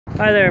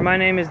Hi there, my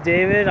name is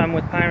David. I'm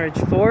with Pine Ridge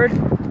Ford.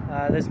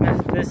 This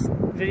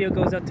video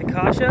goes out to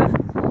Kaisa.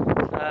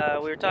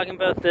 We were talking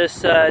about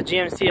this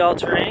GMC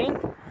all-terrain.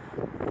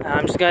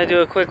 I'm just going to do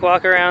a quick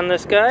walk around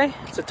this guy.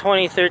 It's a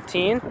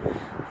 2013.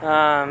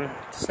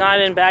 It's not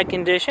in bad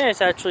condition.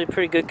 It's actually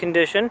pretty good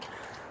condition.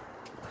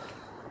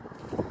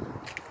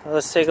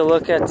 Let's take a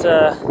look at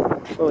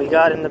what we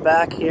got in the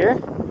back here.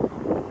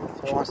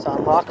 So it wants to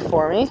unlock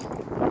for me.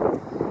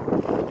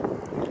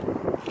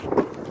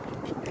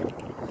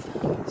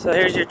 So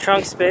here's your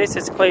trunk space.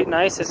 It's quite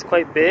nice. It's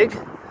quite big.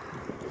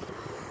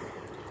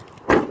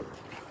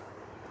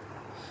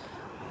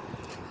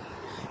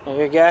 And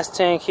your gas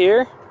tank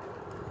here.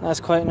 That's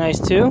quite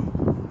nice too.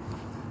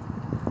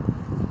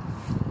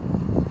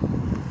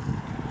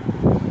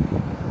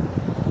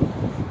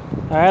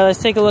 Alright,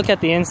 let's take a look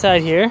at the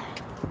inside here.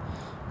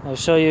 I'll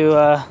show you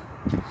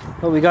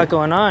what we got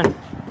going on.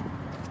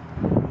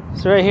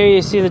 So right here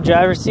you see the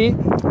driver's seat.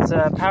 It's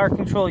a power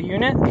control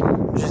unit,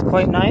 which is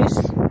quite nice.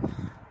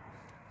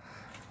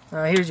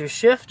 Here's your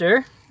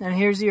shifter, and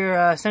here's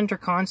your center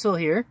console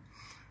here.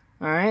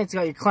 Alright, it's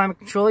got your climate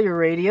control, your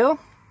radio,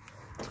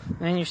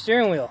 and your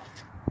steering wheel.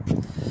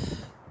 And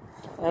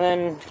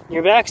then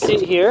your back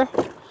seat here.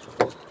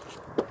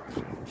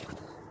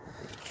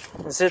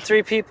 It's at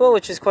 3 people,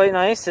 which is quite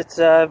nice. It's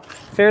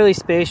fairly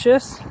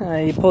spacious.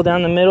 You pull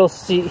down the middle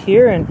seat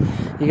here, and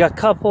you got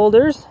cup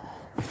holders.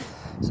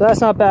 So that's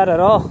not bad at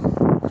all.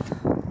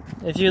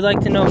 If you'd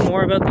like to know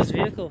more about this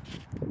vehicle,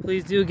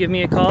 please do give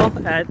me a call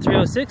at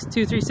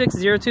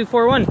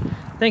 306-236-0241.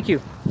 Thank you.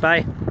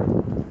 Bye.